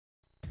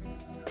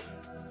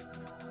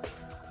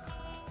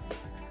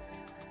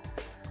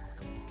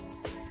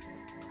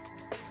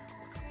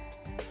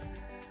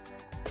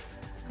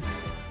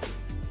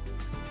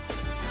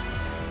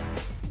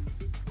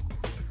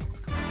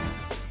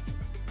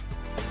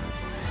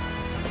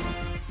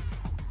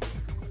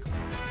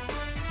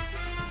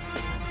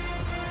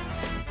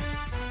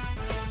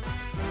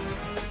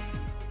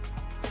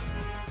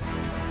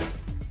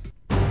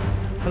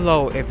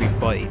Hello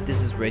everybody,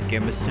 this is Red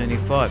Gamer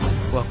 75.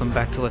 Welcome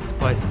back to Let's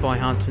Play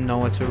SpyHunter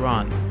Nowhere to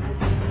Run.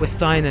 We're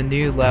starting a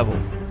new level,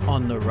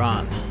 On the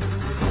Run.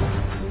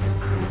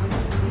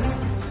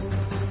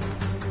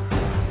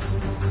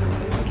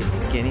 Let's just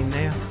get in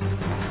there.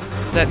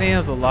 So at the end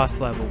of the last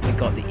level, we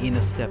got the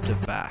Interceptor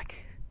back.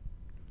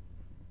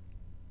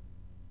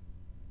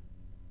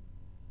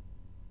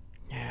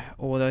 Yeah,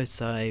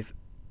 autosave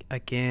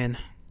again.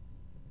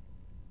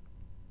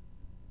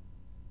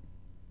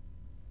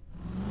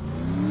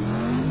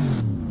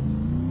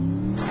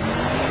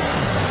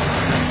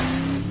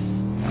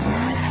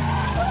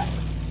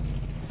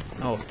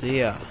 Oh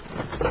dear.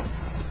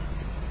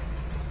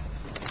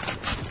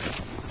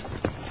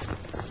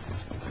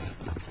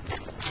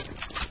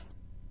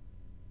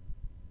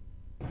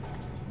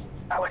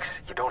 Alex,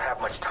 you don't have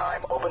much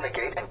time. Open the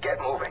gate and get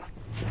moving.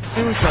 I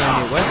think we've got a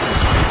new weapon.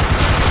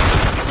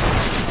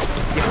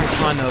 Different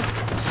kind of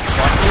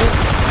rifle,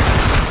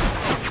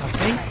 I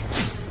think.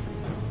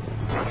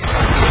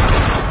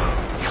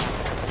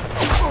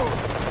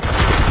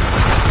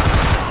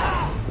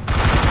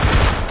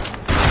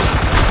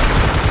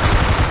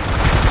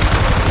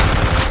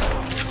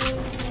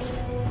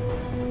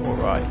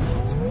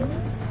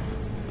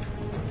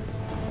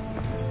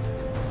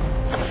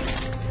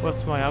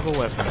 What's my other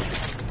weapon?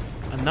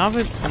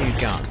 Another new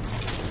gun.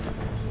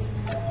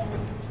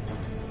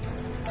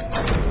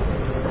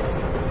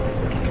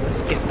 Okay,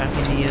 let's get back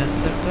in the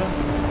Interceptor.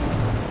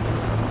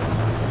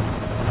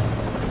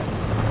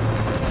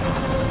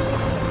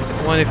 I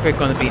wonder if we're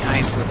going to be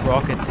aimed with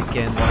rockets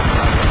again like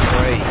number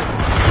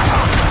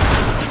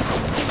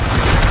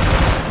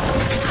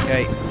 3.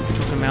 Okay,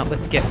 took them out,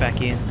 let's get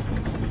back in.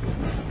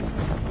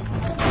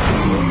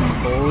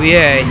 Oh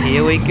yeah,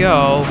 here we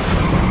go.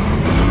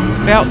 It's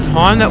about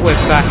time that we're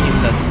back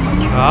in the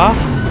car.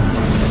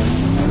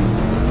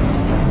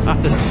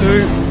 After 2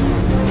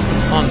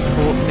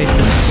 on-foot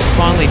missions, we're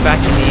finally back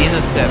in the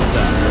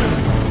Interceptor.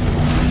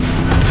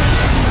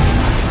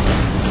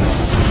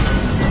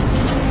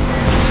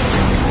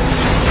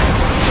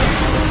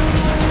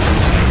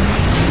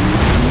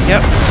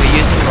 Yep, we're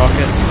using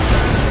rockets.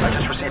 I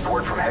just received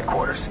word from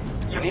headquarters.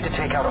 You need to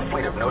take out a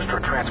fleet of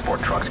Nostra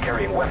transport trucks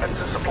carrying weapons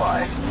and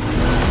supplies.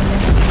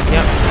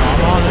 Yep,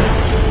 I'm on it.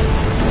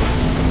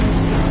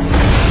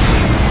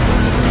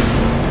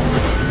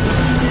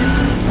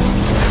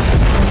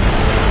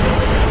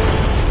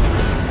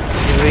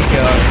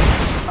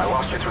 I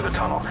lost you through the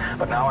tunnel,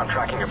 but now I'm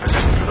tracking your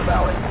position through the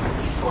valley.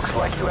 Looks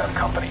like you have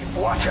company.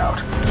 Watch out.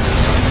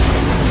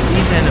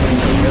 These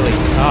enemies are really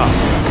tough.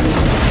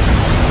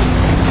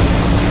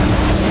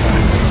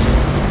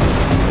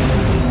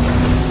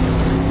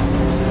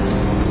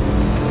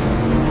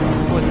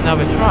 Oh, it's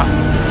another truck.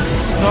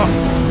 Stop.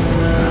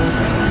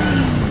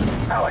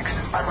 Alex,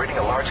 I'm reading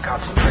a large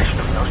concentration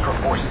of Nostra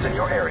forces in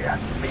your area.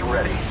 Be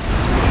ready.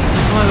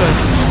 It's one of those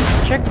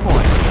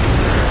checkpoints.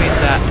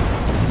 Prevent that.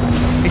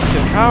 Fix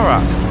your car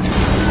up.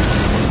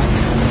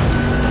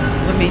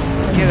 Let me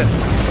get it.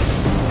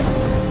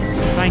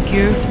 Thank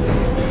you.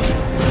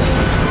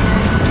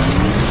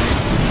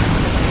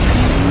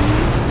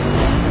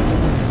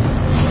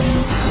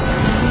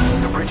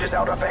 The bridge is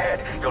out up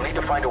ahead. You'll need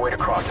to find a way to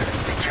cross it.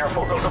 Be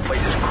careful though, the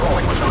place is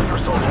crawling with Nostra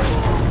soldiers.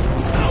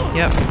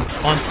 Yep,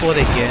 on foot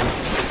again.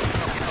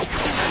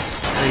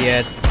 So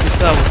yeah, this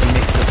level's a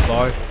mix of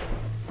both.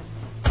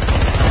 So,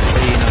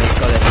 you know, you've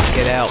got to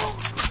get out.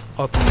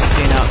 Open the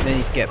skin up, then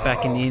you get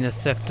back in the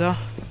Interceptor.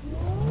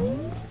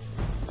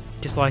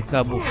 Just like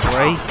level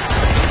 3.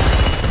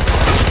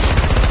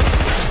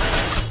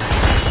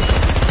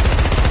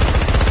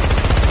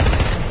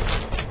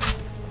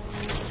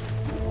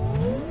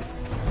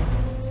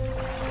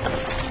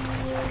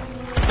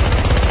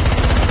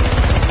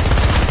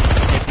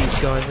 Take these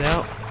guys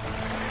out.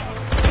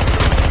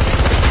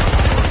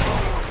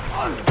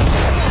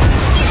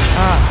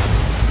 Ah!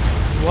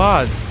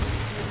 Flood!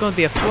 It's gonna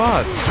be a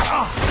flood!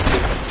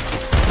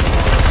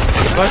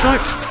 If I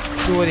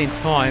don't do it in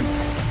time,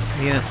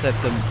 the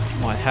Interceptor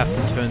might have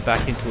to turn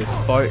back into its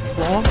boat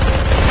form.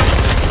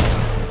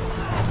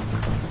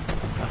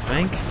 I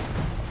think.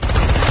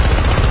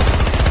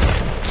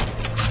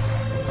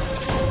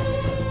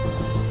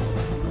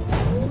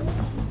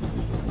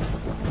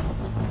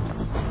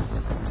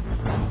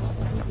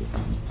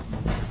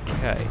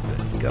 Okay,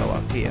 let's go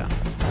up here.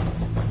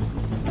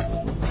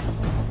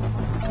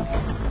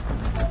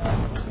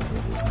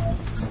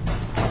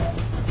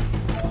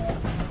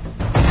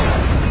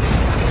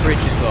 Bridge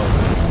is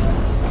locked.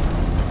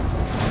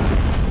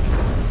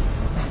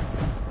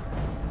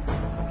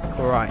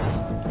 Alright,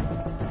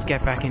 let's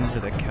get back into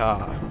the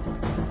car.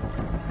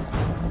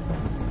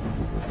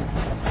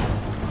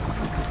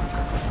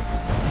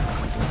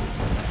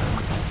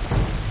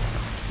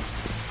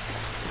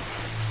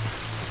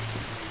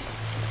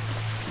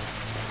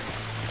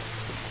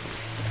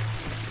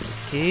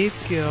 Let's keep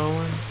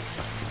going.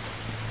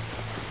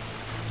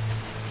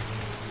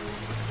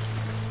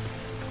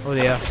 Oh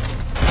dear.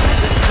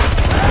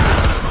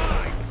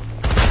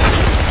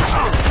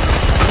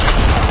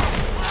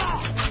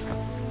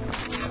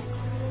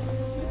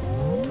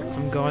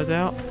 eyes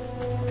out.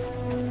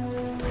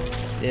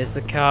 There's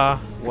the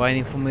car,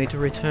 waiting for me to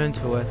return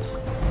to it.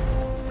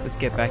 Let's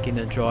get back in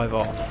and drive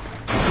off.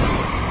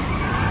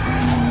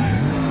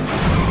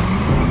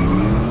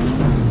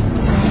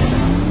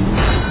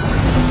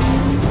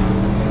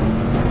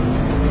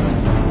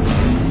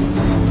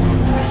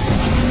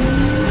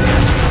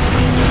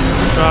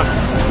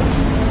 Trucks.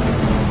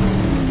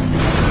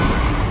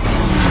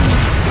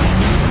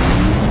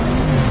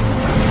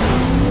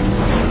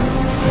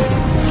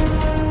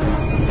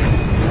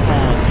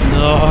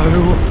 Oh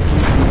no!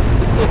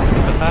 This looks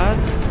bad.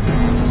 The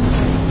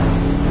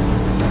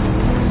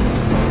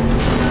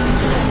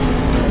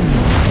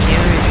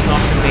enemies are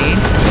knocking me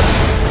into it.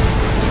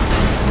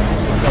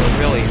 This is gonna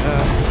really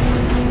hurt.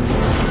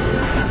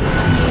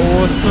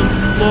 Awesome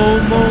slow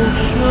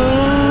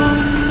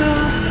motion!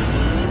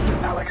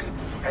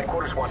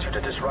 Headquarters wants you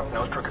to disrupt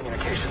Nostra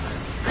communications.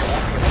 They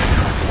won't be able to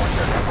track you once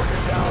their network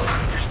is down.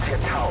 You should see a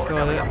tower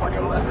coming up on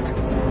your left.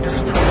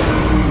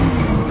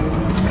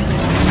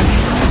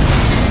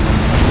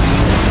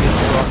 These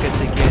rockets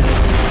again.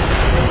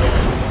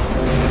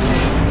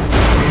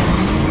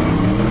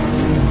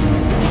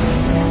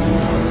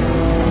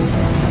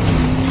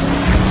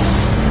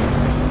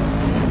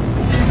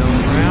 And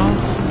going around.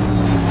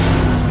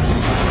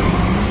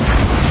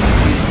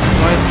 Use the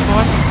tire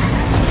spikes.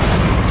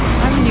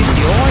 I haven't used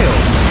the oil.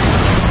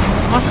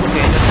 I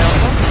forget about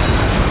that.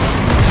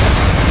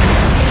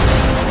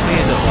 I'll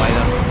use it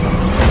later.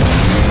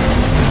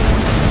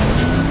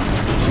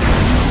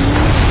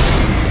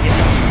 Yes,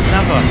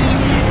 another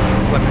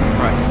weapon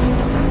crate.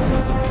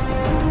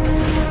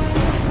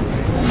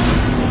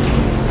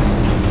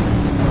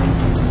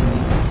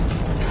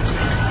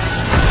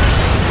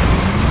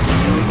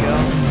 There we go.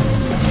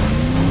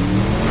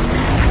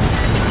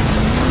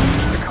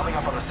 They're coming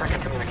up on the second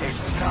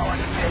communications tower.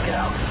 Take it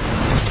out.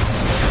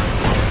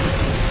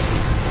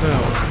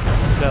 Well,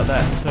 about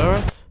that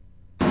turret.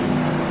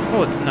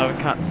 Oh, it's another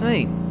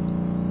cutscene.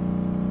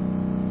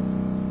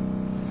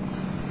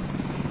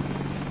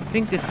 I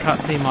think this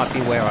cutscene might be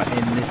where I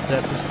end this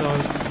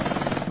episode.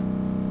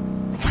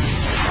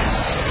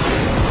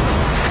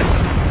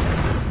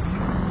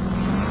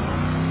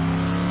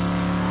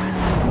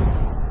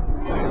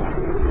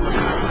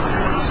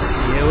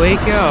 Here we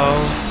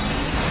go.